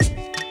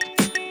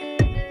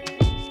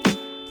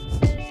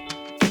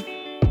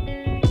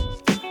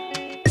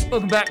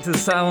Welcome back to the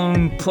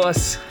Siloam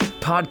Plus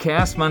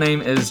podcast. My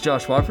name is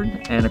Josh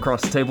Watford, and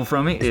across the table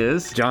from me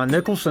is John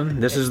Nicholson.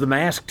 This is the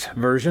masked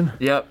version.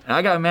 Yep,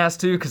 I got a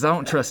mask too because I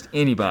don't trust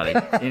anybody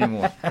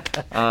anymore.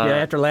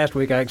 After last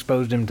week I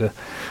exposed him to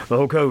the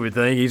whole COVID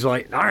thing. He's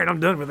like, all right, I'm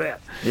done with that.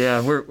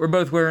 Yeah, we're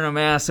both wearing a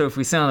mask, so if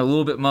we sound a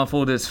little bit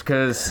muffled, it's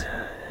because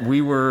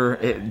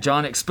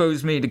John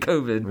exposed me to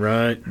COVID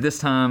Right. this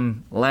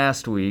time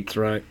last week. That's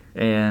right.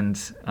 And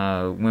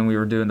when we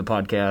were doing the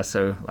podcast,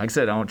 so like I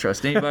said, I don't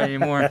trust anybody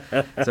anymore.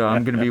 So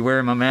I'm going to be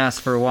wearing my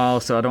mask for a while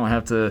so I don't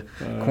have to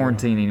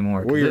quarantine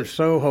anymore. We are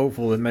so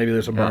hopeful that maybe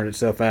this will burn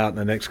itself out in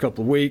the next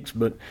couple of weeks,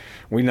 but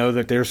we know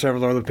that there are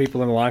several other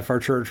people in the life of our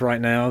church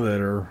right now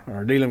that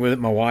are dealing with it,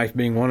 my wife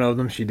being one of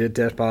them. She did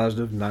test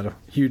positive, not a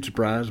huge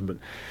surprise, but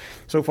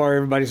so far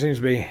everybody seems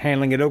to be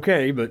handling it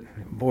okay, but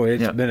boy,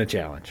 it's been a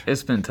challenge.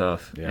 It's been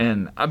tough. Yeah.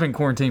 And I've been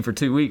quarantined for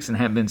 2 weeks and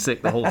haven't been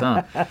sick the whole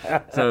time.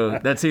 So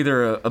that's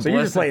either a blessing. So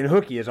you're just playing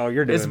hooky is all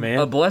you're doing, It's man.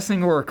 a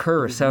blessing or a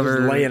curse,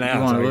 however laying out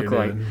you want to all look you're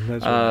like. doing.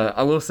 That's right.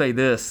 I will say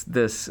this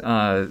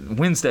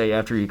Wednesday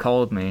after you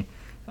called me,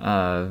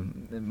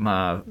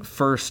 my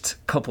first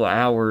couple of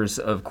hours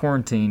of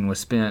quarantine was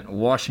spent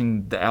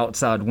washing the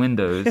outside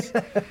windows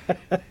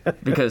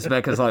because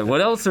Becca's like,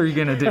 what else are you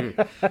going to do?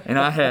 And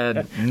I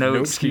had no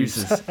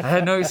excuses. I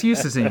had no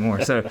excuses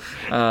anymore. So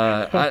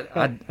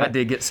I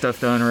did get stuff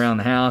done around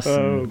the house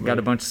and got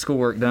a bunch of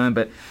schoolwork done.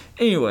 But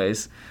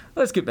anyways,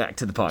 let's get back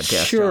to the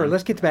podcast. Sure, John.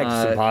 let's get back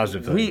to some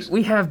positive things.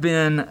 We have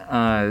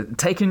been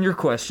taking your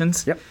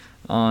questions. Yep.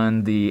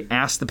 On the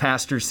Ask the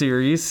Pastor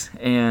series,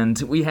 and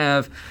we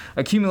have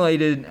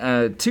accumulated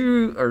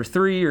 2 or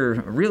 3 or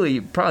really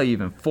probably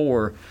even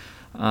 4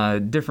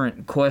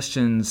 different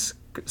questions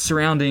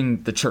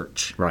surrounding the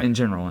church in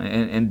general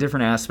and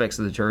different aspects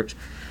of the church.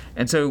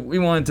 And so we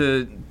wanted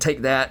to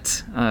take that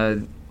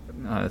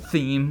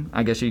theme,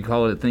 I guess you'd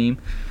call it a theme,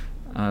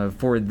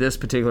 for this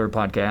particular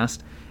podcast.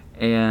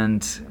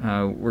 And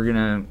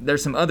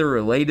there's some other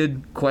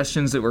related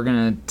questions that we're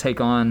going to take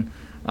on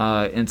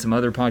in some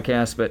other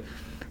podcasts, but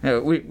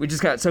we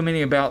just got so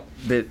many about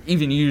that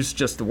even use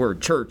just the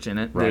word church in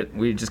it that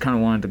we just kind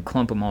of wanted to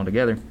clump them all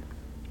together.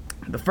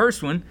 The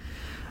first one,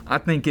 I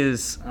think,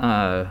 is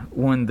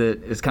one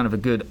that is kind of a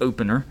good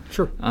opener.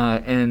 Sure.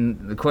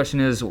 And the question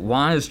is,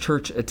 why is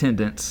church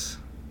attendance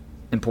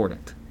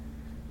important?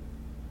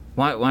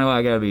 Why do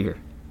I got to be here?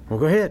 Well,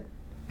 go ahead.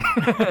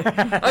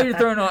 Oh, you're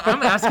throwing on.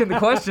 I'm asking the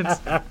questions.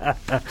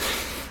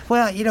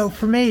 Well,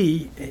 for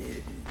me,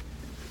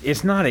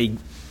 it's not a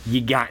you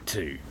got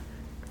to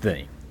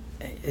thing.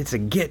 It's a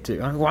get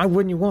to. I mean, why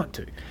wouldn't you want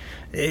to?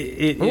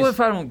 What if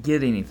I don't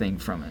get anything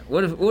from it?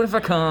 What if I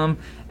come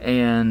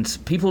and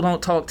people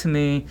don't talk to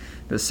me?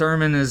 The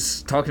sermon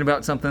is talking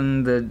about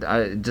something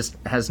that just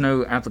has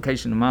no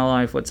application to my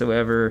life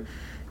whatsoever,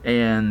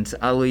 and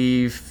I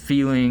leave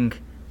feeling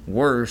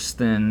worse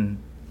than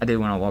I did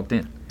when I walked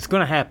in. It's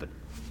going to happen.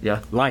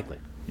 Yeah. Likely.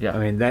 Yeah. I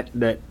mean,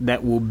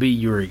 that will be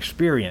your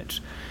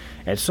experience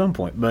at some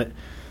point, but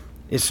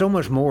it's so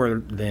much more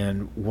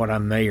than what I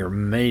may or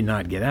may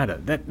not get out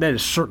of it. That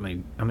is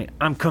certainly, I mean,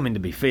 I'm coming to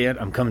be fed.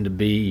 I'm coming to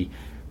be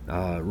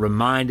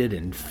reminded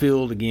and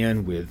filled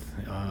again with,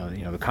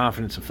 the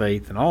confidence of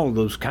faith and all of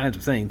those kinds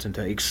of things, and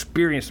to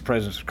experience the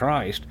presence of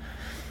Christ.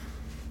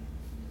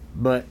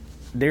 But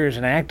there is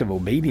an act of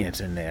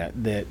obedience in that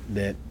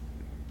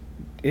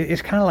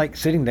it's kind of like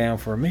sitting down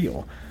for a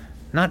meal.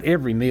 Not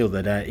every meal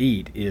that I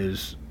eat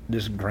is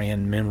this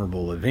grand,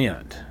 memorable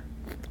event.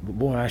 But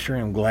boy, I sure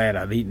am glad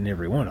I've eaten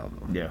every one of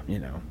them. Yeah.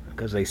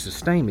 Because they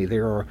sustain me.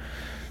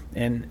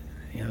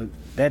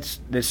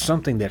 That's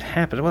something that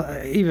happens.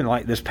 Well, even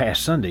like this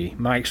past Sunday,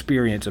 my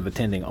experience of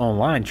attending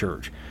online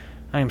church,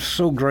 I am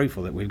so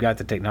grateful that we've got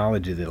the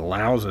technology that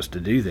allows us to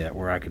do that,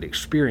 where I could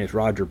experience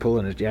Roger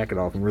pulling his jacket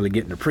off and really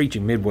getting to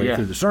preaching midway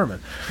through the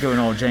sermon. Going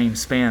all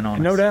James Spann on us.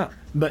 No doubt.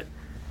 But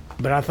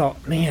I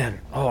thought, man,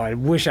 I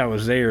wish I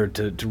was there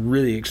to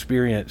really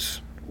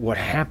experience what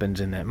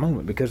happens in that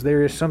moment, because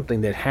there is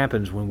something that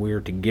happens when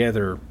we're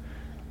together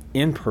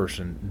in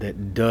person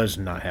that does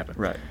not happen.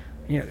 Right.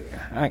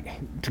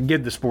 To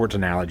give the sports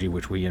analogy,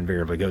 which we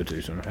invariably go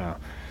to somehow,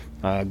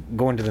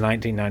 going to the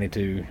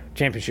 1992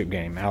 championship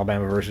game,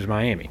 Alabama versus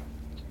Miami.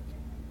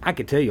 I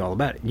could tell you all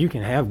about it. You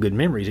can have good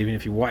memories even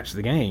if you watch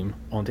the game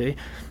on TV,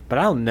 but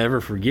I'll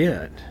never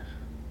forget.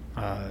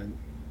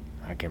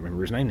 I can't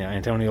remember his name now.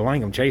 Antonio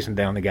Langham chasing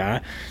down the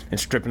guy and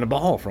stripping the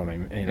ball from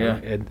him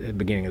at the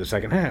beginning of the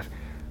second half.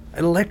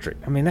 Electric.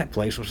 I mean, that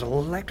place was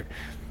electric.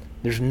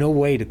 There's no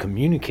way to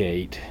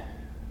communicate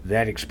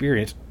that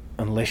experience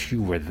unless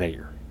you were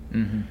there.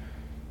 Mm-hmm.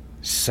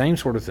 Same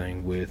sort of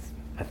thing with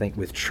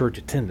church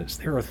attendance.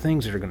 There are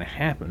things that are going to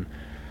happen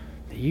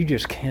that you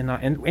just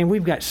cannot. And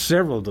we've got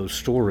several of those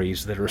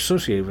stories that are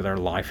associated with our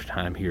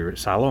lifetime here at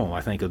Siloam.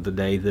 I think of the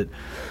day that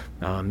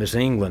Miss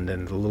England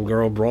and the little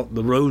girl brought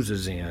the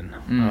roses in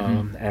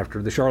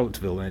after the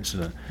Charlottesville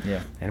incident.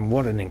 Yeah. And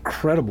what an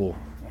incredible,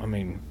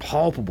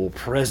 palpable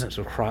presence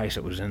of Christ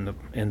that was in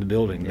the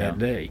building that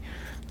day.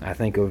 I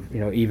think of,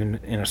 even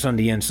in a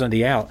Sunday in,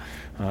 Sunday out,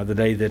 the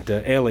day that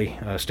Ellie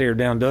stared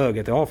down Doug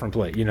at the offering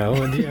plate,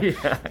 and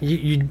Yeah.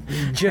 you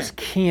just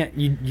can't,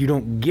 you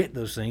don't get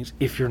those things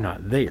if you're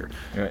not there.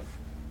 Right.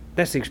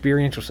 That's the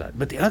experiential side.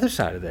 But the other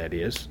side of that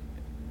is,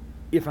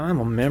 if I'm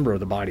a member of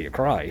the body of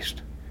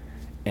Christ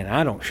and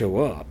I don't show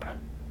up,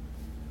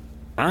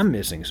 I'm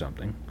missing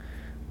something,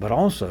 but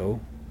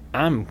also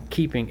I'm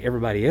keeping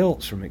everybody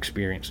else from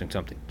experiencing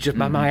something just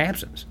by my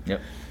absence.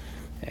 Yep.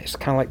 It's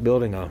kind of like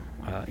building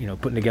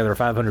putting together a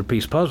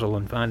 500-piece puzzle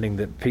and finding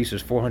that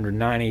pieces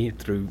 490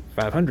 through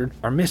 500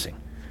 are missing.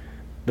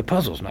 The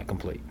puzzle's not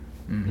complete.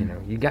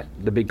 You got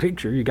the big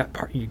picture, you got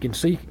part you can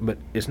see, but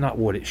it's not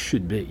what it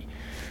should be.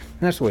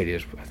 And that's the way it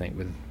is, I think,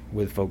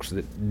 with folks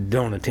that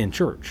don't attend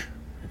church.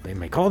 They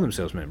may call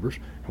themselves members.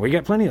 We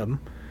got plenty of them,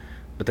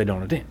 but they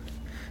don't attend.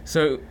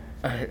 So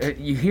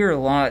you hear a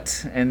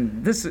lot,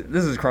 and this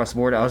is across the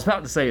board. I was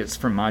about to say it's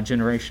from my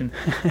generation,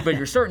 but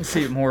you're starting to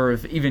see it more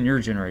of even your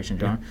generation,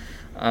 John,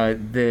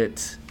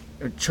 that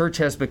church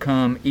has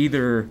become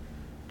either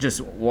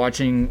just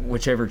watching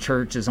whichever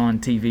church is on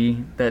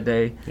TV that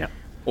day,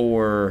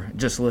 or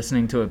just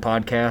listening to a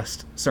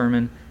podcast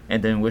sermon,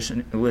 and then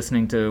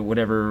listening to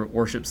whatever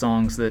worship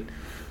songs that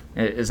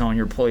is on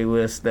your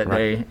playlist that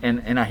day.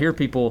 And I hear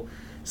people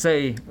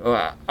say,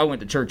 "Oh, I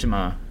went to church in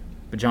my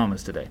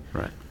pajamas today."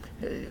 Right.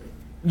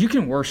 You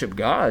can worship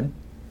God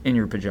in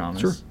your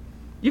pajamas. Sure.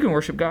 You can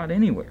worship God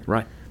anywhere.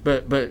 Right.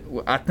 But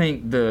I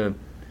think the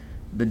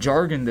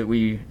jargon that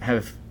we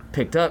have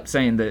picked up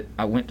saying that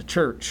I went to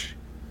church,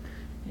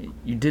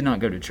 you did not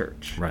go to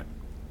church. Right.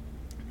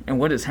 And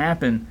what has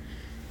happened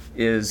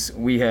is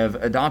we have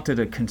adopted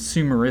a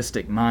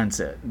consumeristic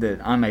mindset that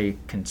I'm a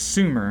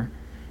consumer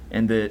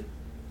and that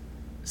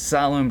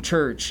Siloam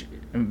Church,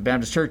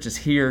 Baptist Church, is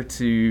here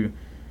to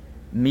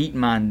meet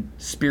my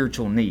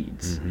spiritual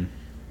needs.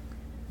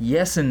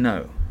 Yes and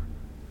no.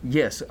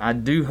 Yes, I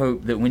do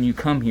hope that when you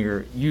come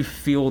here, you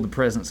feel the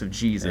presence of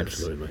Jesus.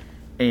 Absolutely.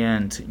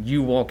 And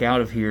you walk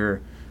out of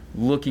here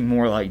looking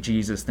more like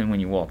Jesus than when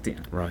you walked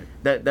in. Right.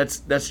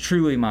 That's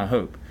truly my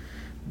hope.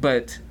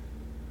 But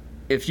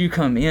if you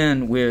come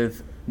in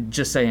with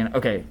just saying,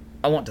 okay,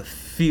 I want to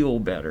feel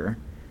better,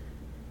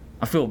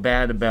 I feel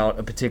bad about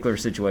a particular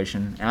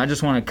situation, and I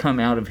just want to come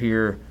out of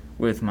here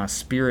with my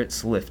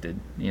spirits lifted.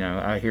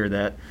 I hear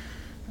that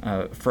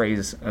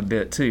phrase a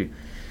bit too.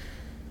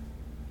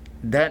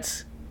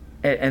 That's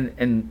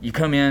and you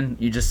come in,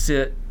 you just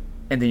sit,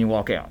 and then you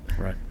walk out.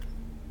 Right.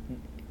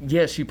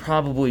 Yes, you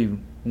probably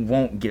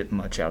won't get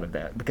much out of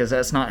that because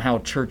that's not how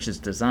church is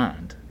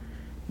designed.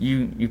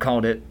 You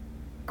called it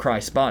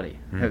Christ's body.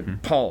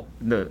 Paul,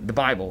 the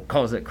Bible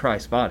calls it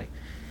Christ's body.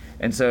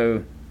 And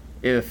so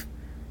if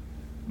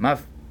my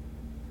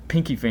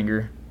pinky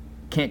finger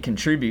can't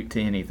contribute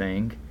to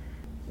anything,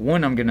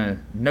 one, I'm going to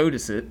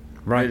notice it,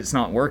 that it's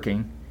not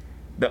working.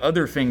 The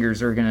other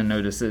fingers are going to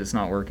notice that it's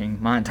not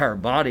working. My entire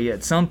body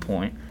at some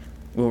point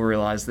will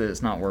realize that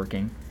it's not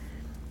working.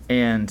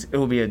 And it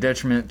will be a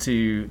detriment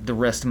to the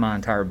rest of my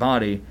entire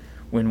body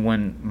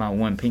when my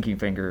one pinky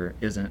finger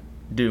isn't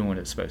doing what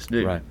it's supposed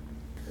to do. Right.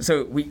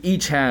 So we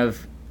each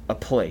have a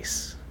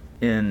place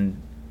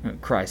in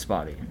Christ's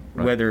body,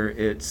 whether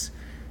it's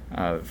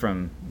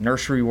from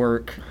nursery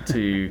work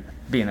to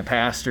being a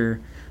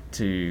pastor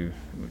to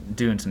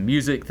doing some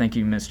music. Thank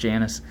you, Miss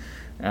Janice.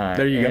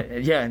 There you go.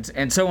 Yeah,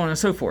 and so on and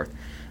so forth.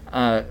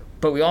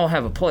 But we all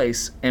have a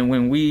place, and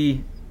when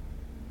we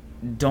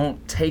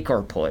don't take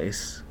our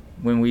place,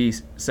 when we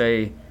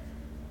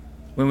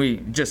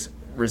just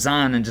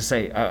resign and just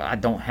say, I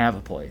don't have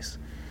a place,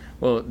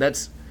 well,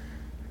 that's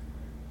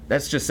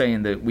just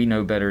saying that we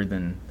know better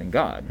than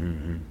God,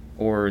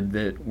 or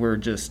that we're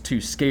just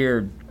too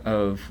scared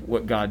of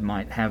what God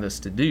might have us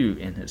to do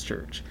in His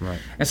church. Right.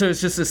 And so it's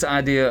just this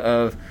idea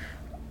of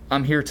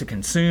I'm here to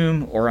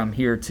consume, or I'm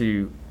here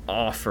to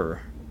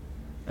offer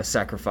a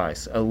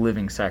sacrifice, a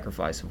living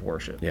sacrifice of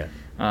worship. Yeah.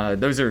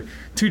 Those are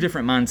two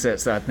different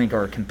mindsets that I think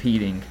are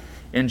competing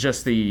in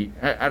just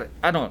I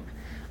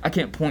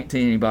can't point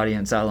to anybody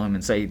in Siloam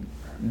and say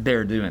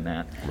they're doing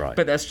that. Right.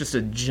 But that's just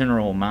a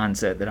general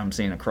mindset that I'm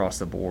seeing across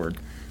the board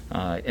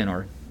in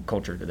our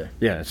culture today.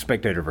 Yeah, it's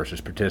spectator versus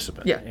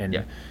participant.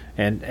 Yeah,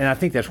 And I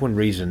think that's one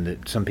reason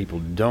that some people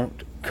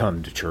don't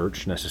come to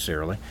church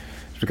necessarily.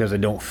 It's because they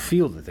don't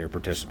feel that they're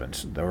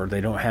participants, or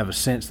they don't have a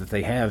sense that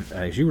they have,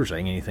 as you were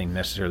saying, anything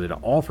necessarily to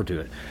offer to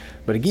it.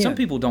 But again, some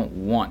people don't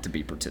want to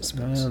be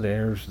participants. Well,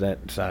 there's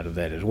that side of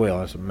that as well.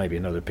 That's maybe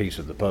another piece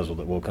of the puzzle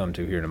that we'll come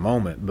to here in a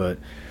moment. But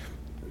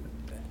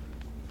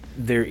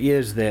there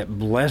is that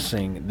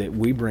blessing that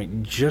we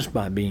bring just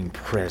by being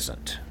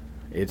present.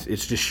 It's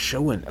just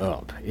showing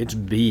up. It's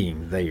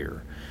being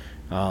there.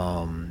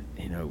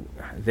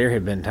 There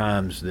have been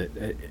times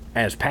that,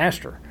 as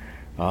pastor,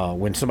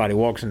 when somebody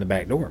walks in the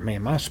back door,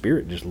 man, my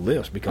spirit just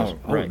lifts because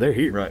they're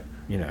here. Right.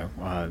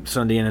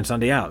 Sunday in and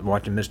Sunday out,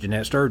 watching Miss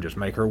Jeanette Sturgis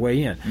make her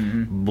way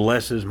in,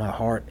 blesses my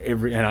heart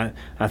and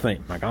I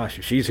think, my gosh,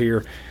 if she's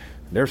here,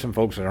 there's some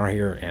folks that aren't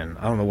here, and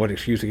I don't know what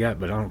excuse he got,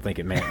 but I don't think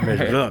it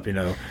measures up.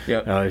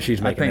 Yep.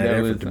 She's making that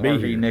effort with to be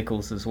R.V. here.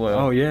 Nichols as well.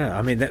 Oh yeah,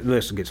 I mean that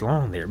list gets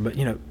long there, but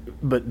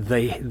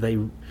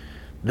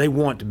they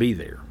want to be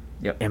there,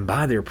 Yep. and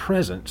by their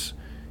presence,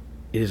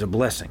 it is a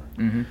blessing.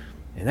 Mm-hmm.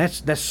 And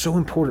that's so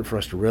important for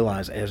us to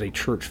realize as a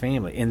church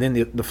family. And then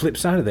the flip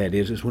side of that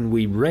is when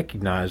we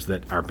recognize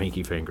that our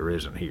pinky finger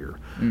isn't here.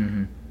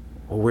 Mm-hmm.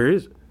 Well, where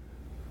is it?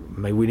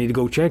 Maybe we need to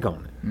go check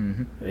on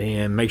it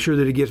and make sure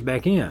that it gets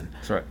back in.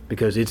 That's right.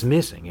 Because it's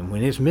missing. And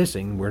when it's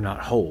missing, we're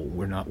not whole.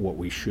 We're not what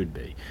we should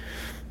be.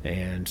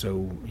 And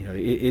so,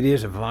 it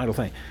is a vital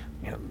thing.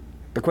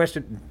 The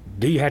question,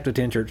 do you have to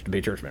attend church to be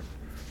a church member?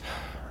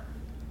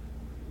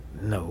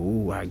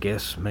 No, I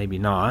guess maybe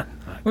not.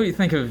 What do you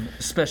think of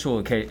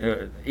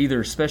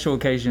either special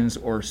occasions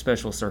or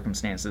special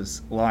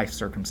circumstances, life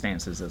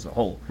circumstances as a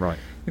whole? Right.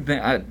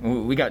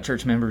 We got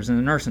church members in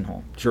the nursing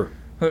home. Sure.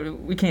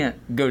 We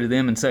can't go to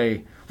them and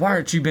say, "Why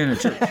aren't you been at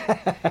church?"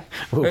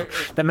 Well,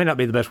 that may not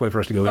be the best way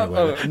for us to go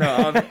anyway.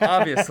 No,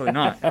 obviously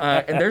not.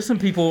 And there's some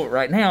people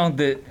right now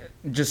that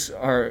just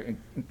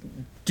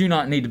do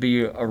not need to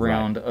be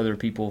around other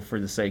people for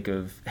the sake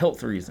of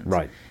health reasons.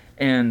 Right.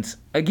 And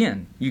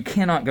again, you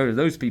cannot go to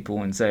those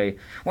people and say,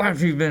 "Why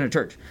haven't you been at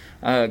church?"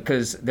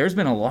 Because there's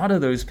been a lot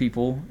of those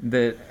people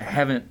that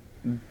haven't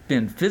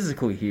been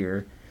physically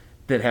here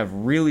that have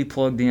really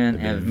plugged in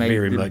and have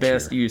made the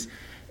best use.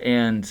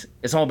 And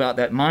it's all about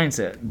that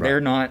mindset. Right.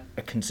 They're not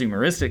a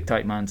consumeristic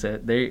type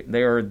mindset.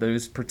 They are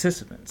those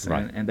participants,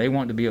 right. and they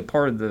want to be a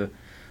part of the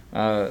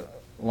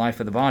life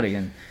of the body.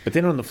 But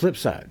then on the flip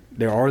side,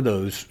 there are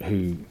those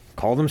who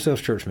call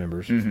themselves church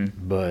members,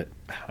 but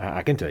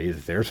I can tell you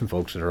that there are some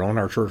folks that are on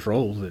our church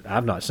rolls that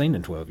I've not seen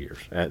in 12 years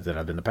that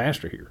I've been the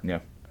pastor here.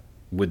 Yeah.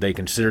 Would they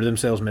consider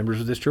themselves members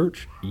of this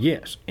church?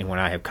 Yes. And when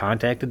I have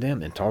contacted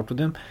them and talked with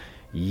them,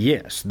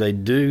 yes, they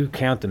do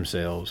count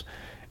themselves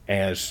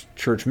as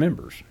church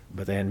members,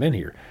 but they hadn't been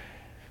here.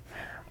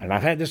 And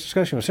I've had this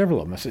discussion with several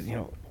of them. I said,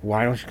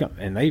 why don't you come?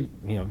 And they,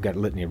 got a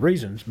litany of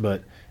reasons,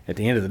 but at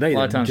the end of the day, a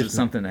lot of times it's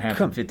something that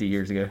happened 50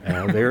 years ago.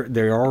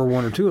 There are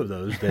one or two of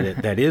those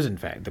that is in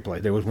fact the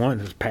place. There was one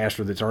that's a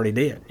pastor that's already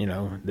dead,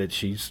 that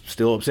she's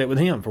still upset with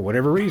him for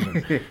whatever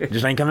reason.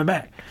 Just ain't coming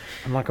back.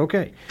 I'm like,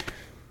 okay.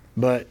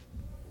 But,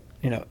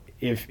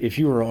 if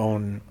you were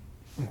on,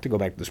 to go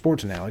back to the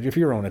sports analogy, if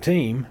you were on a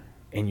team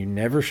and you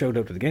never showed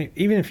up to the game,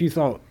 even if you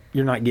thought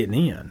you're not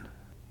getting in,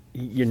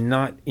 you're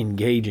not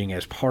engaging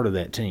as part of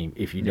that team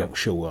if you don't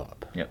show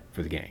up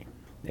for the game.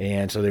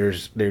 And so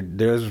there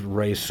does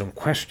raise some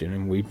question,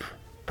 and we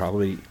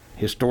probably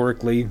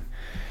historically,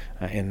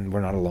 and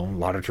we're not alone, a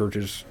lot of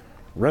churches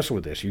wrestle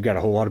with this. You've got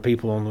a whole lot of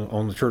people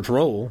on the church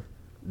roll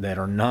that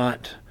are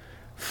not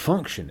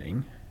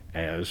functioning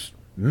as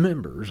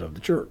members of the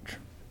church.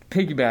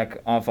 Piggyback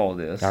off all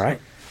this. All right.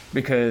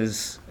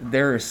 Because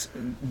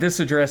this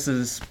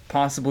addresses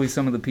possibly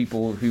some of the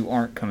people who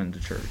aren't coming to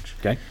church.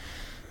 Okay.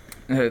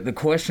 The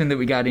question that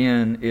we got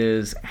in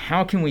is,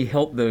 how can we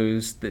help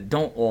those that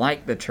don't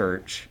like the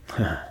church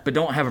but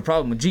don't have a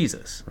problem with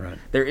Jesus? Right.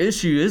 Their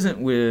issue isn't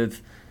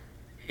with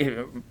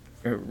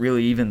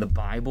really even the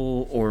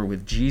Bible or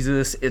with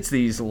Jesus. It's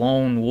these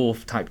lone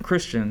wolf type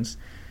Christians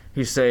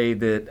who say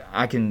that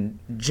I can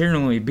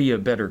generally be a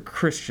better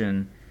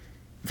Christian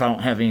if I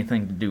don't have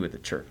anything to do with the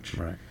church.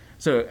 Right.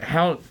 So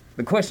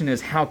the question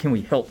is, how can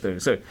we help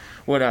those? So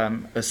what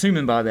I'm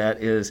assuming by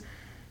that is,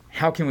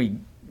 how can we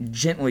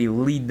gently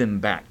lead them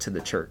back to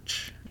the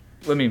church?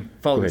 Let me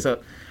follow this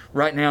up.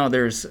 Right now,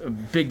 there's a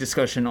big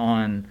discussion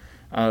on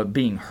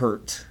being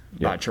hurt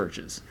by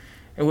churches,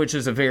 which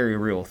is a very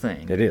real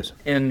thing. It is.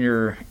 In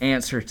your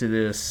answer to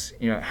this,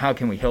 how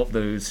can we help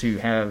those who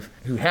have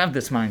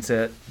this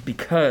mindset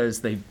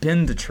because they've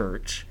been to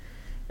church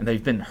and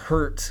they've been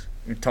hurt?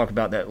 You talk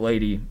about that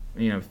lady,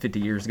 50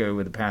 years ago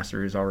with a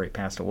pastor who's already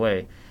passed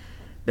away.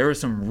 There was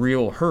some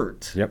real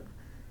hurt. Yep.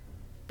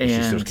 And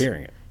she's still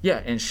carrying it.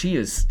 Yeah, and she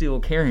is still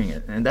carrying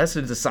it. And that's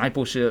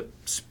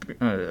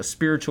a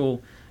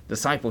spiritual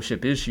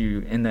discipleship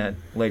issue in that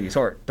lady's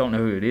heart. Don't know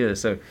who it is.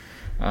 So,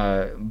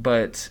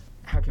 but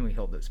how can we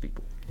help those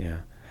people? Yeah.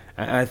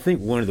 I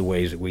think one of the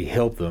ways that we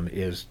help them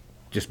is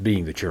just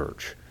being the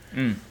church.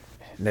 And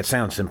that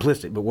sounds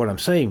simplistic, but what I'm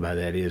saying by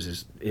that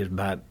is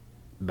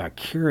by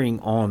carrying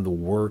on the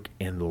work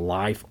and the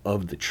life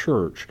of the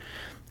church,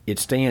 it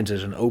stands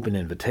as an open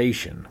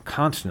invitation,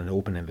 constant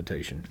open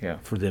invitation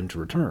for them to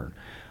return.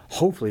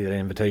 Hopefully that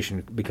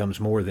invitation becomes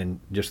more than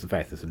just the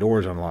fact that the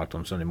door is unlocked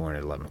on Sunday morning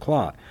at 11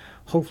 o'clock.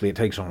 Hopefully it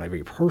takes on a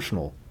very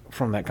personal,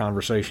 from that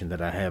conversation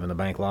that I have in the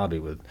bank lobby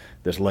with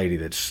this lady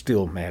that's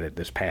still mad at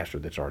this pastor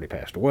that's already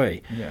passed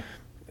away. Yeah.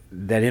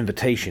 That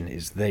invitation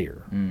is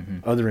there.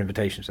 Other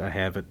invitations I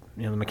have at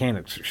the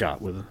mechanics shop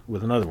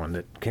with another one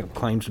that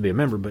claims to be a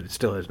member, but it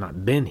still has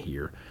not been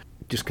here.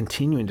 Just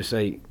continuing to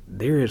say,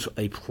 there is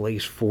a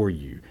place for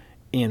you.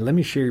 And let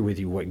me share with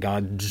you what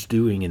God's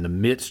doing in the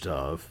midst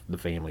of the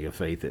family of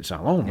faith that's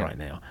on right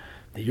now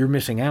that you're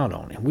missing out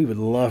on. And we would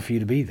love for you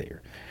to be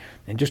there.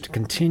 And just to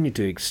continue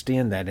to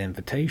extend that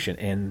invitation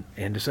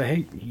and to say,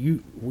 hey,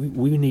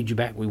 we need you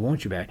back, we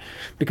want you back.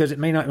 Because it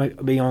may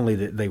not be only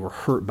that they were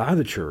hurt by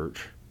the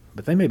church,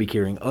 but they may be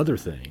carrying other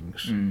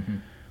things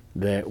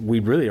that we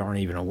really aren't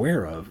even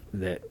aware of,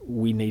 that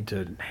we need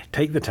to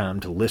take the time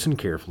to listen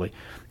carefully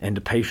and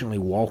to patiently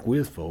walk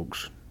with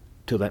folks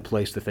to that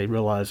place that they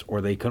realize,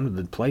 or they come to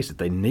the place that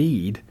they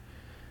need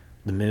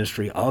the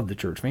ministry of the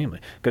church family.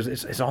 Because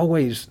it's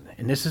always,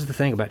 and this is the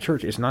thing about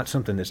church, it's not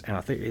something that's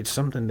out there. It's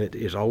something that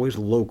is always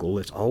local.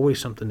 It's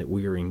always something that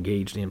we are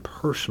engaged in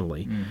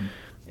personally.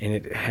 And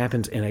it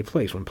happens in a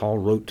place. When Paul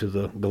wrote to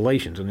the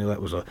Galatians, I knew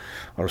that was a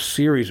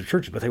series of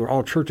churches, but they were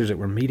all churches that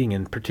were meeting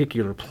in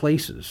particular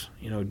places.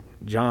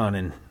 John,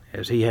 and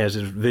as he has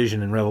his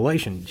vision in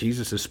Revelation,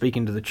 Jesus is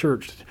speaking to the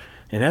church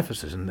in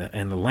Ephesus and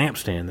the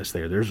lampstand that's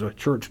there. There's a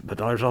church, but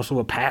there's also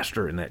a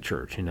pastor in that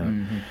church,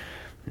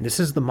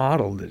 This is the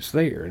model that's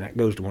there, and that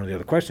goes to one of the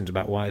other questions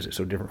about why is it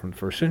so different from the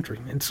first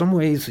century. In some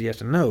ways, yes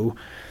and no,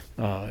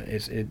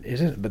 it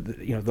isn't. But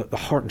the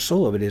heart and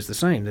soul of it is the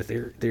same. That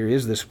there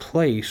is this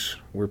place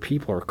where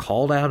people are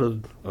called out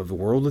of the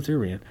world that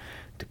they're in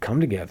to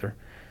come together,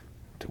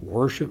 to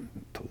worship,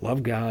 to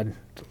love God,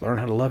 to learn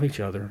how to love each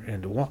other,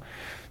 and to walk.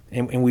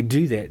 And we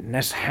do that, and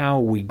that's how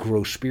we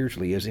grow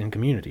spiritually, is in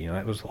community.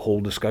 That was the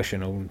whole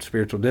discussion on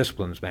spiritual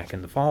disciplines back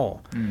in the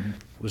fall.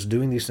 Was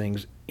doing these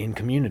things in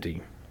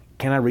community.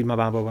 Can I read my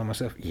Bible by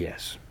myself?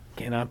 Yes.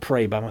 Can I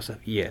pray by myself?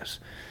 Yes.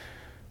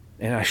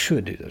 And I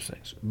should do those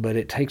things. But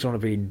it takes on a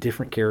very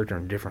different character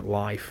and different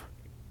life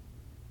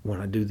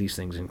when I do these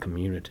things in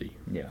community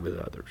with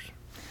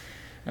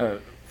others.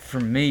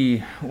 For me,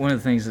 one of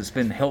the things that's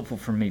been helpful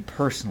for me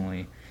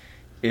personally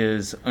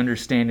is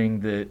understanding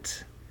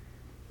that,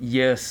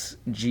 yes,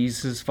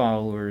 Jesus'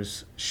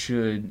 followers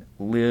should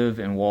live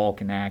and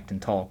walk and act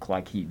and talk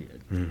like he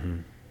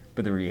did.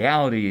 But the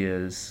reality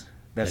is,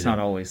 that's not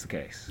always the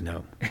case.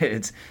 No.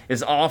 It's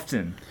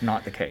often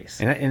not the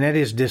case. And that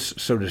is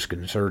so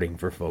disconcerting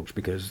for folks,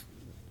 because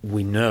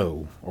we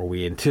know, or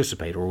we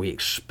anticipate, or we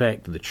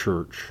expect the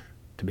church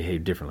to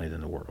behave differently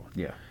than the world.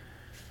 Yeah.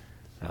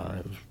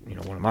 It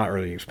was, one of my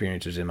early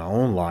experiences in my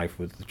own life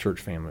with the church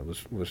family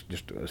was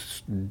just a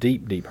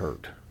deep, deep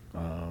hurt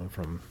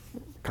from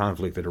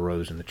conflict that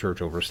arose in the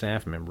church over a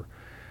staff member.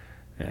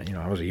 And,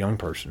 I was a young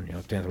person,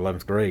 10th,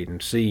 11th grade,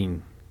 and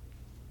seeing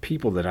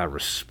people that I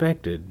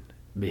respected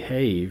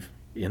behave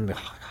in the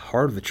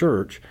heart of the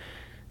church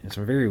in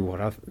some very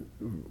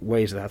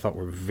ways that I thought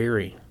were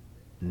very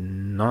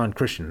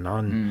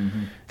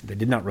non-Christian, they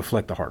did not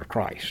reflect the heart of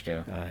Christ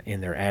in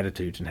their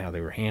attitudes and how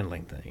they were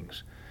handling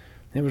things.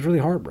 It was really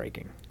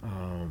heartbreaking.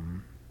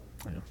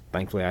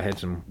 Thankfully, I had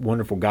some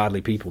wonderful,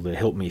 godly people that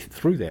helped me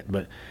through that,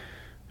 but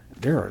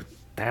there are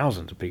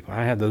thousands of people.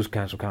 I had those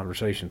kinds of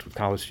conversations with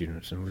college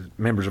students and with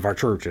members of our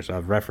church, as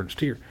I've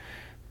referenced here.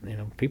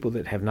 People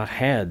that have not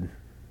had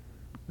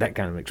that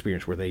kind of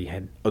experience where they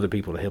had other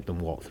people to help them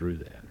walk through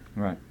that.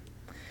 Right.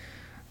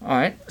 All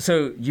right.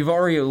 So you've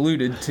already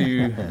alluded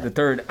to the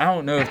third. I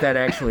don't know if that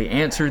actually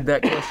answered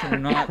that question or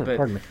not,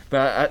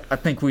 but I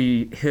think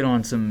we hit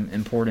on some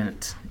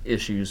important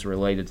issues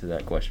related to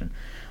that question.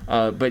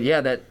 But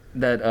yeah,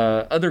 that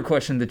other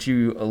question that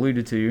you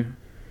alluded to,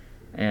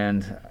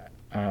 and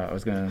I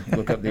was going to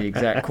look up the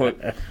exact quote.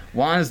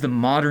 Why is the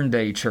modern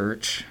day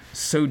church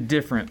so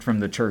different from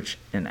the church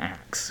in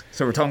Acts?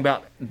 So we're talking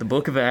about the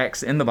book of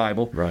Acts in the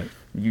Bible. Right.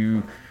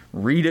 You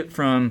read it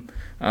from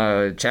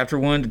chapter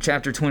 1 to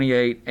chapter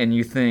 28, and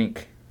you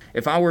think,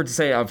 if I were to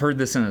say, I've heard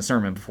this in a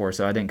sermon before,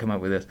 so I didn't come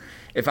up with this.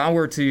 If I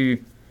were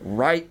to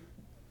write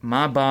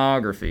my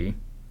biography,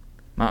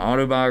 my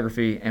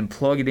autobiography, and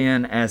plug it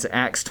in as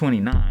Acts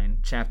 29,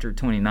 chapter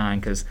 29,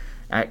 because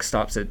Acts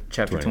stops at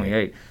chapter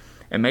 28,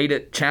 and made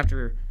it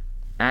chapter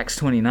Acts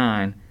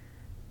 29,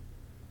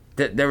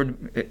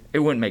 it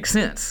wouldn't make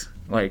sense.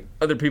 Like,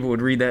 other people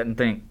would read that and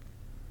think,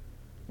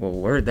 well,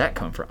 where did that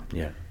come from?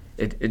 Yeah.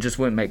 It just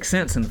wouldn't make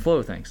sense in the flow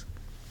of things.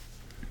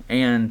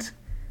 And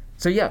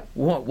so, yeah,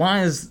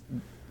 why is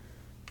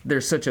there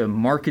such a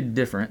marked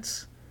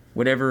difference,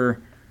 whatever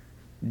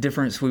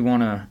difference we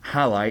want to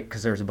highlight,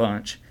 because there's a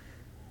bunch?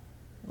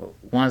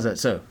 Why is that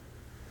so?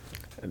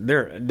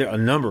 There are a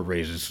number of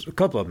reasons. A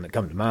couple of them that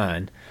come to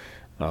mind.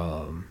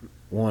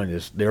 One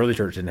is the early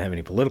church didn't have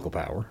any political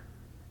power.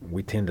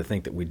 We tend to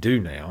think that we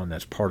do now, and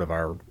that's part of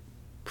our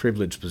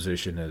privileged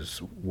position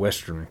as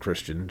Western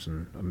Christians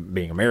and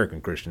being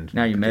American Christians.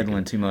 Now you're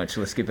meddling too much.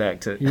 Let's get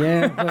back to...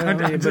 Yeah,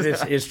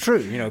 but it's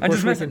true.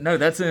 No,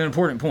 that's an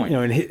important point.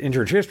 In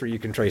church history, you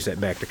can trace that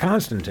back to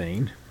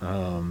Constantine.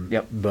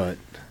 Yep. But,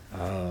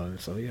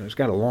 so, it's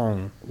got a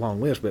long,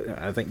 long list, but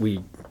I think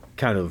we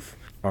kind of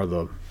are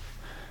the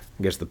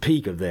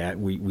peak of that.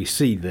 We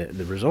see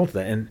the result of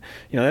that. And,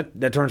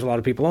 that turns a lot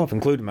of people off,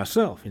 including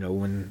myself,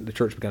 when the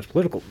church becomes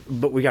political.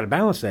 But we got to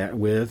balance that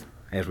with,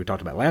 as we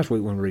talked about last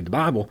week when we read the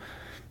Bible,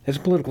 it's a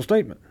political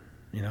statement.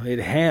 It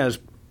has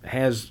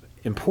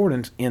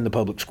importance in the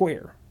public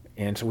square.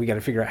 And so we got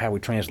to figure out how we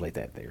translate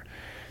that there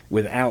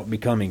without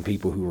becoming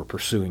people who are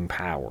pursuing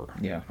power.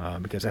 Yeah.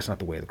 Because that's not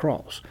the way of the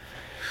cross.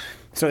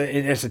 So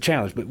it's a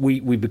challenge, but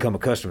we've become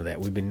accustomed to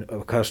that. We've been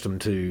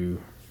accustomed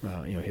to,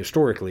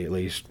 historically at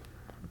least,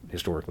 in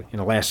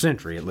the last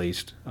century at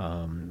least,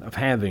 of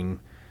having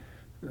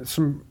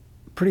some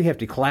pretty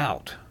hefty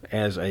clout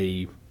as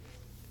a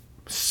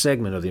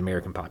segment of the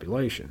American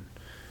population.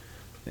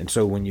 And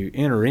so when you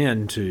enter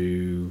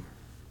into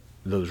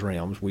those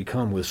realms, we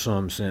come with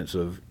some sense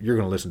of, you're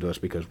going to listen to us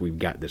because we've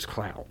got this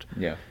clout.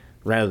 Yeah.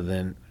 Rather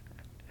than,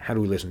 how do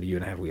we listen to you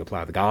and how do we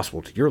apply the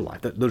gospel to your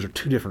life? Those are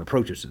two different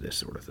approaches to this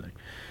sort of thing.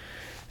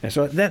 And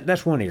so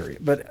that's one area.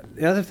 But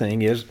the other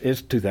thing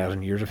is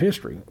 2,000 years of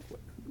history.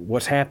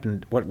 What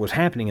was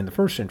happening in the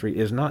first century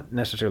is not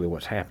necessarily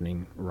what's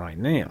happening right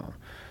now.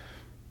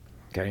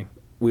 Okay?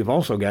 We've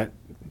also got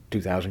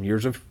 2,000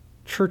 years of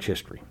church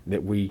history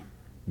that we,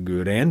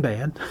 good and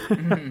bad,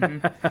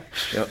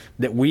 Yep.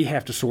 that we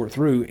have to sort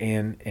through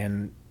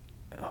and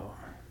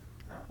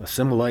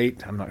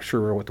assimilate. I'm not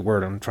sure what the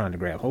word I'm trying to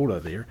grab hold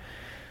of there,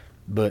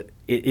 but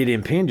it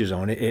impinges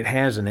on it. It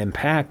has an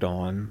impact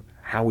on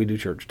how we do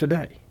church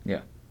today.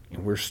 Yeah.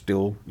 And we're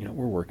still,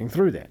 we're working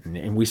through that.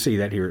 And we see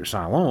that here at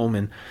Siloam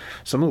and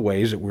some of the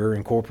ways that we're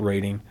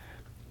incorporating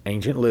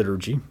ancient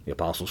liturgy, the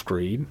Apostles'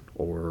 Creed,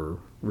 or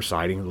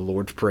reciting the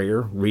Lord's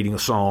Prayer, reading a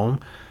psalm,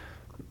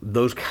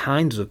 those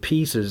kinds of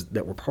pieces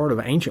that were part of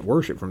ancient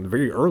worship from the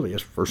very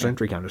earliest first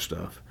century kind of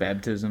stuff.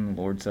 Baptism,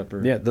 Lord's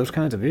Supper. Yeah, those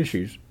kinds of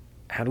issues.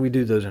 How do we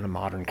do those in a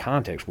modern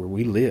context where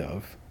we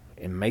live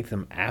and make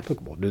them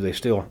applicable? Do they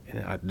still?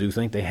 I do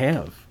think they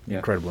have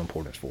incredible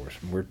importance for us.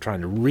 We're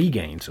trying to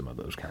regain some of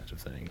those kinds of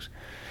things.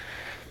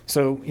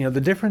 So,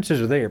 the differences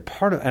are there.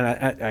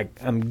 And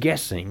I'm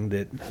guessing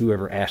that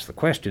whoever asked the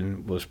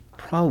question was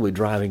probably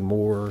driving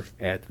more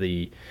at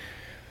the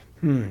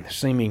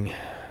seeming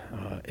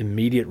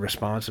immediate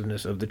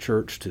responsiveness of the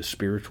church to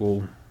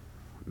spiritual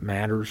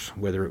matters,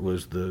 whether it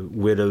was the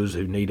widows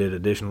who needed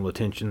additional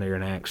attention there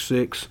in Acts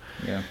 6,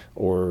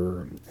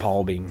 or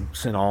Paul being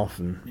sent off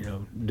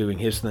and doing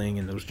his thing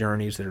in those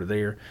journeys that are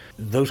there.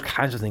 Those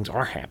kinds of things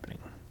are happening.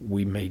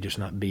 We may just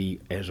not be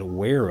as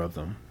aware of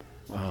them.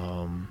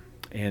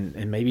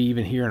 And maybe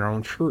even here in our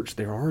own church,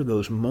 there are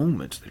those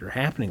moments that are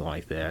happening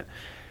like that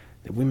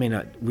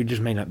we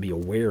just may not be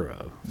aware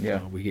of.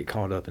 Yeah. We get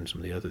caught up in some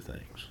of the other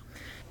things.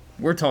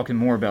 We're talking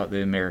more about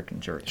the American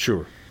church.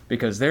 Sure.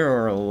 Because there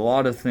are a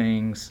lot of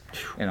things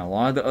in a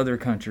lot of the other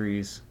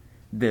countries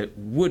that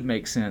would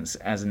make sense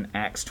as an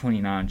Acts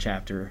 29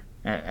 chapter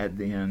at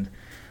the end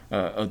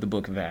of the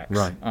book of Acts.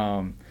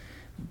 Right.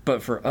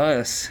 But for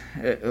us,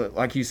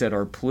 like you said,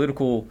 our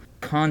political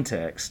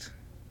context,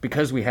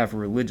 because we have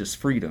religious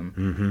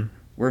freedom,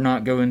 we're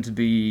not going to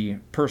be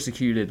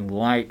persecuted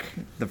like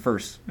the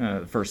first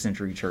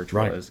century church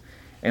was,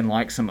 and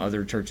like some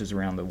other churches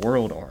around the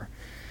world are.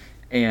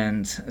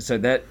 And so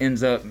that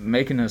ends up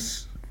making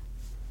us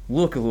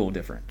look a little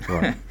different.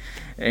 Right.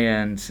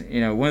 And,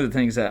 one of the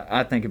things that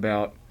I think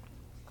about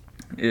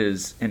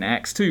is in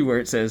Acts 2, where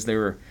it says they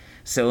were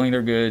selling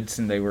their goods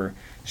and they were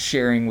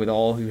sharing with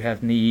all who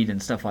have need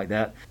and stuff like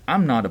that.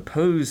 I'm not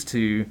opposed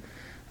to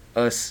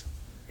us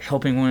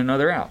helping one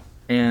another out.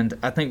 And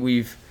I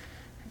think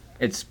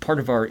it's part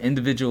of our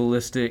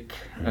individualistic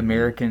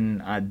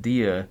American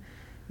idea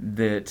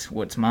that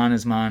what's mine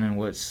is mine and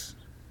what's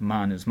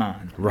mine is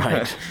mine.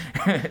 Right.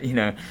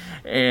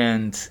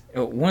 And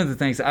one of the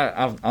things,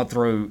 I'll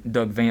throw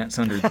Doug Vance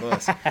under the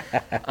bus.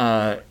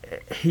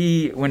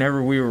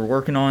 Whenever we were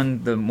working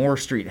on the Moore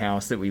Street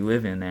house that we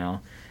live in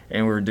now,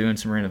 and we were doing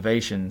some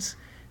renovations,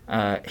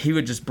 he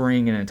would just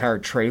bring an entire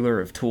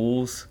trailer of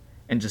tools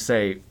and just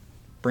say,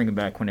 bring them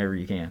back whenever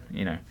you can,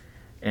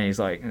 And he's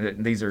like,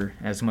 these are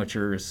as much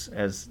yours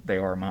as they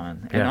are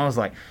mine. And I was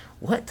like,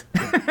 what?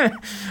 I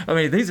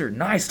mean, these are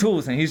nice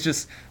tools. And he's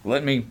just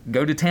letting me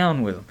go to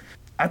town with them.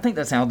 I think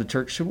that's how the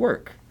church should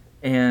work.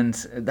 And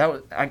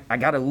I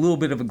got a little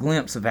bit of a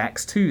glimpse of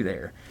Acts 2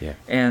 there. Yeah.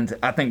 And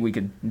I think we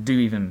could do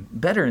even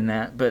better than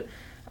that. But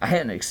I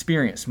hadn't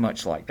experienced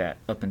much like that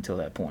up until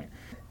that point.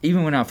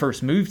 Even when I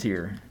first moved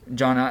here,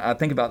 John, I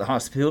think about the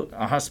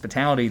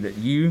hospitality that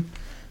you,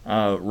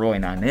 Roy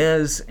and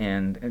Inez,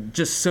 and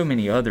just so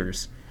many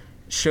others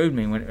showed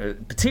me,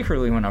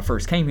 particularly when I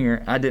first came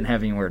here. I didn't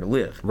have anywhere to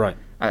live. Right.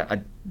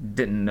 I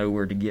didn't know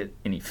where to get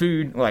any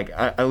food. Like,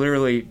 I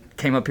literally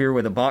came up here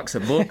with a box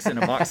of books and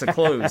a box of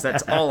clothes.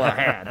 That's all I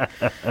had.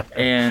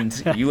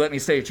 And you let me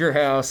stay at your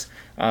house.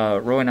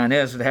 Roy and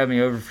Inez would have me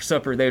over for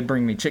supper. They would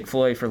bring me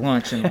Chick-fil-A for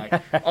lunch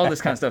and all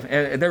this kind of stuff.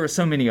 And there were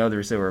so many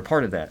others that were a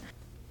part of that.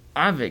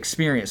 I've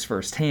experienced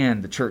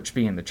firsthand the church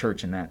being the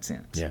church in that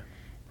sense. Yeah.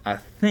 I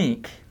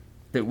think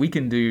that we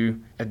can do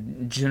a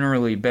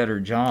generally better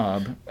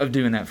job of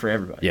doing that for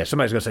everybody. Yeah,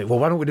 somebody's going to say, well,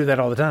 why don't we do that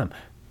all the time?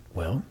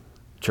 Well,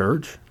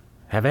 church,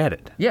 have at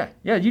it. Yeah,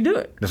 you do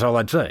it. That's all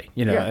I'd say.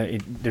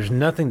 There's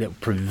nothing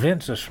that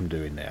prevents us from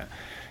doing that.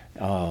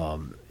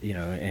 And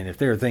if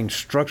there are things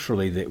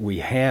structurally that we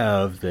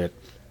have that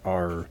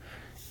are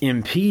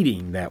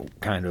impeding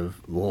that kind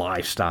of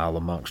lifestyle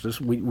amongst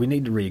us, we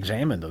need to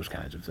re-examine those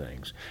kinds of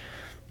things.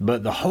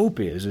 But the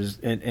hope is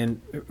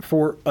and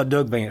for a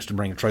Doug Vance to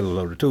bring a trailer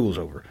load of tools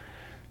over,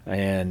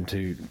 and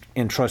to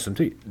entrust them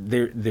to you.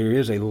 There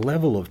is a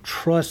level of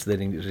trust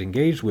that is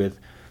engaged with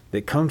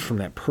that comes from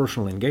that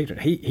personal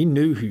engagement. He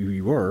knew who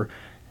you were.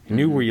 He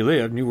knew where you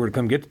lived, knew where to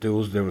come get the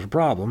tools if there was a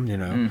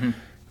problem,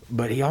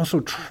 But he also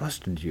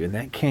trusted you, and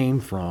that came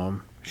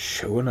from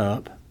showing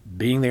up,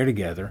 being there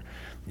together.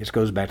 This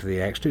goes back to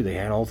the Acts 2. They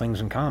had all things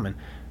in common.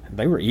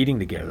 They were eating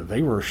together.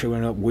 They were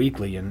showing up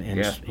weekly and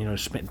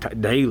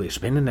daily,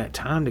 spending that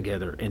time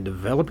together and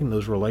developing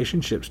those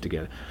relationships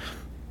together.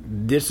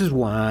 This is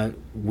why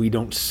we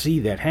don't see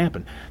that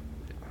happen.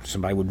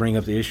 Somebody would bring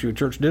up the issue of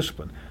church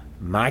discipline.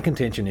 My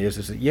contention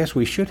is that, yes,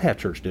 we should have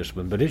church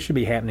discipline, but it should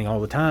be happening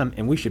all the time,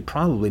 and we should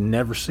probably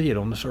never see it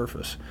on the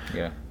surface.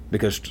 Yeah.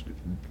 Because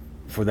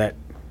for that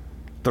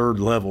third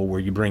level where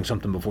you bring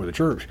something before the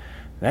church,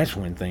 that's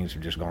when things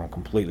have just gone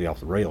completely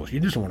off the rails. You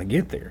just want to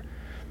get there.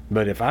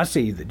 But if I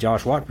see that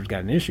Josh Watford's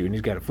got an issue and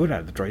he's got a foot out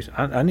of the trace,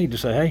 I need to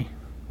say, hey,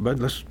 bud,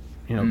 let's,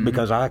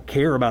 because I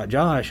care about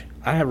Josh,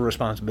 I have a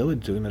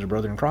responsibility to him as a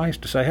brother in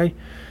Christ to say, hey,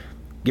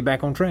 get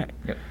back on track.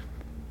 Yep.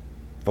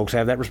 Folks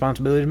have that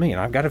responsibility to me, and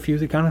I've got a few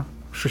that kind of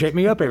shake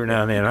me up every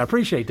now and then. I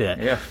appreciate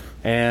that. Yeah.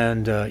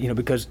 And,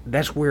 because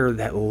that's where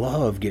that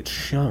love gets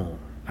shown.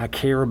 I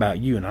care about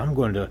you, and I'm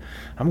going to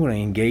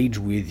engage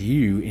with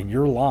you in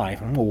your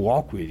life. I'm going to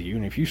walk with you,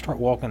 and if you start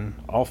walking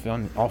off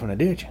in a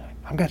ditch,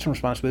 I've got some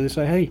responsibility to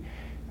say, hey,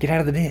 get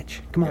out of the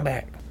ditch. Come on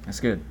back. That's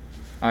good.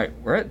 All right,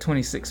 we're at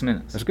 26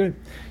 minutes. That's good.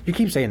 You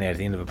keep saying that at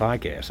the end of a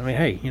podcast. I mean,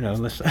 hey,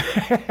 let's...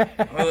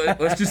 Well,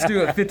 let's just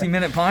do a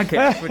 50-minute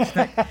podcast. What you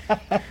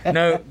think?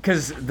 No,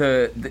 because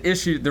the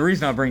issue, the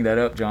reason I bring that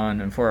up,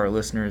 John, and for our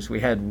listeners, we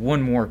had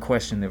one more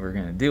question that we're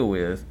going to deal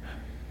with.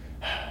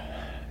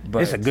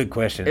 But it's a good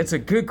question. It's a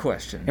good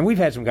question. And we've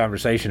had some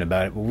conversation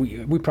about it, but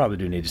we probably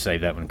do need to save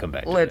that one and come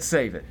back to Let's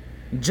save it.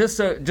 Just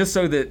so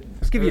that...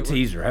 Let's give you a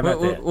teaser. How about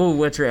that? We'll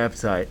whet your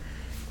appetite.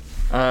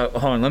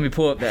 Hold on, let me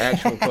pull up the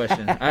actual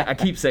question. I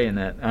keep saying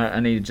that. I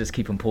need to just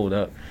keep them pulled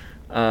up.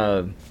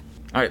 All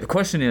right, the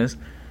question is,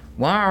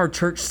 why are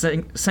church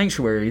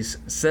sanctuaries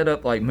set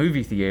up like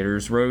movie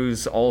theaters,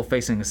 rows all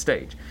facing a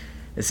stage?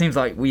 It seems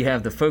like we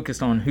have the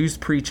focus on who's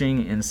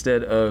preaching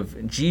instead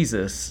of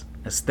Jesus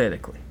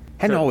aesthetically.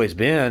 Hadn't always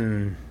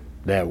been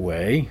that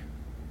way.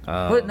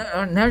 But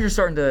now you're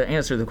starting to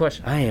answer the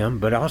question. I am,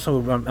 but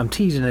also I'm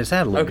teasing this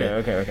out a little bit.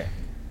 Okay.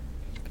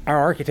 Our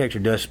architecture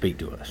does speak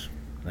to us.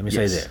 Let me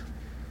say that.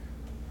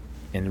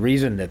 And the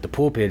reason that the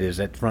pulpit is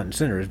at front and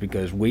center is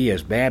because we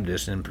as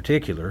Baptists in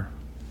particular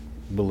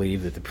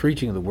believe that the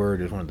preaching of the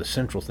word is one of the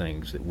central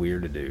things that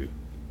we're to do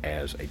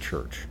as a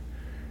church.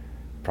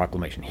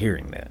 Proclamation,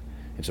 hearing that.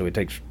 And so it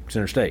takes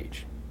center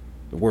stage.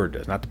 The word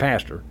does, not the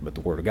pastor, but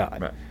the word of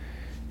God. Right.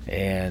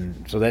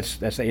 And so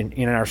that's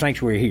in our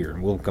sanctuary here,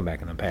 and we'll come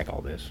back and unpack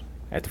all this.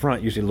 At the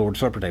front, you see the Lord's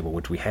Supper table,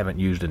 which we haven't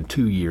used in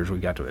 2 years.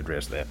 We've got to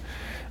address that.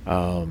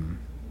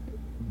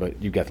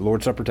 But you've got the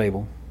Lord's Supper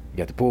table, you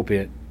got the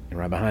pulpit, and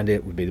right behind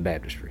it would be the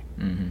baptistry.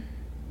 Mm-hmm.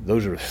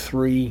 Those are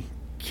three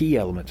key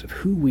elements of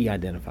who we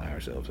identify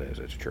ourselves as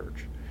a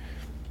church.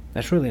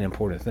 That's really an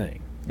important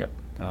thing. Yep.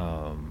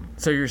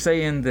 So you're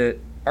saying that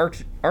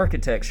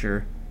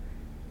architecture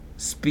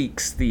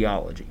speaks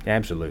theology?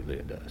 Absolutely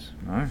it does.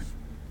 All right.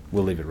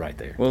 We'll leave it right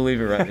there. We'll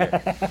leave it right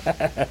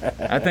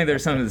there. I think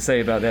there's something to say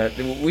about that.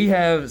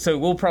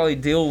 We'll probably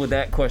deal with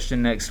that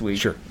question next week.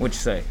 Sure. What you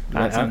say?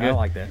 I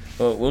like that.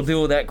 Well, we'll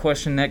deal with that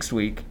question next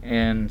week.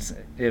 And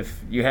if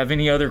you have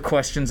any other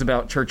questions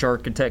about church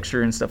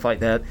architecture and stuff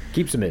like that,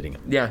 keep submitting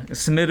them. Yeah,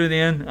 submit it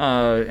in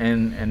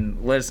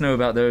and let us know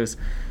about those.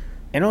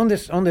 And on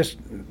this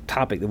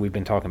topic that we've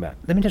been talking about,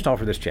 let me just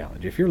offer this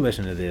challenge. If you're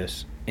listening to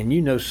this and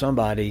you know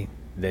somebody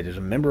that is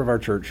a member of our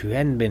church who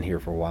hadn't been here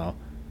for a while,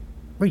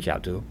 reach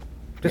out to them.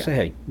 Just say,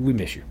 hey, we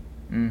miss you.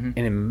 Mm-hmm. And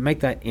then make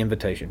that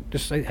invitation.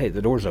 Just say, hey,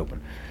 the door's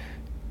open.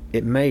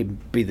 It may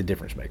be the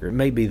difference maker. It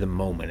may be the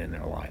moment in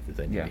their life that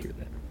they need to hear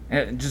that.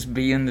 And just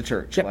be in the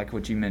church, like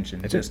what you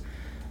mentioned. That's just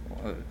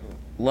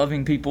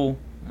loving people,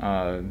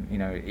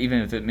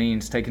 even if it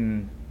means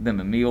taking them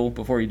a meal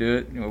before you do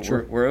it.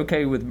 Sure. We're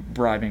okay with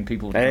bribing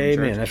people to come to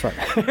church. That's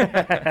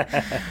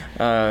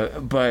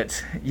right.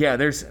 But yeah,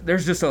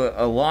 there's just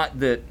a lot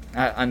that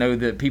I know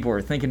that people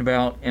are thinking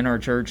about in our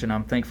church, and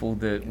I'm thankful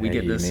that we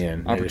get this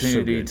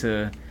opportunity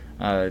to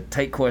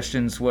take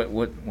questions,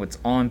 what's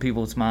on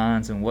people's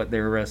minds and what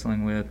they're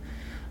wrestling with.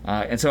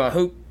 And so I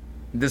hope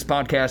this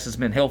podcast has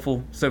been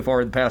helpful so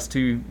far, the past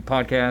 2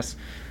 podcasts.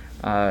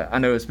 I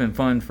know it's been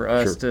fun for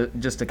us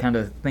to kind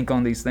of think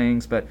on these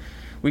things, but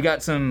we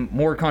got some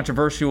more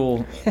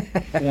controversial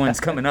ones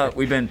coming up.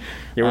 We've been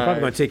we're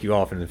probably going to take you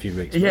off in a few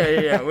weeks.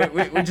 Yeah.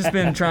 We've just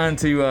been trying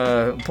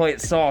to play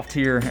it soft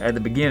here at the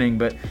beginning,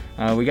 but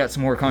we got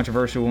some more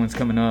controversial ones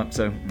coming up,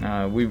 so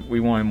we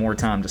wanted more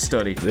time to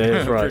study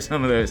for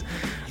some of those.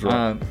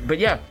 Right. But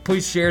yeah,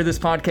 please share this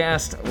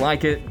podcast,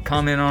 like it,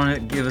 comment on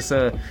it, give us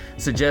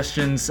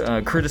suggestions,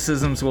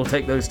 criticisms. We'll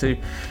take those too.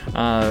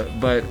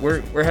 But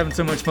we're having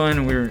so much fun,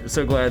 and we're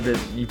so glad that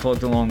you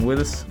plugged along with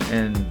us.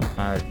 And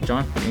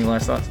John, any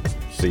last thoughts?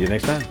 See you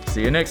next time.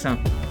 See you next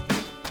time.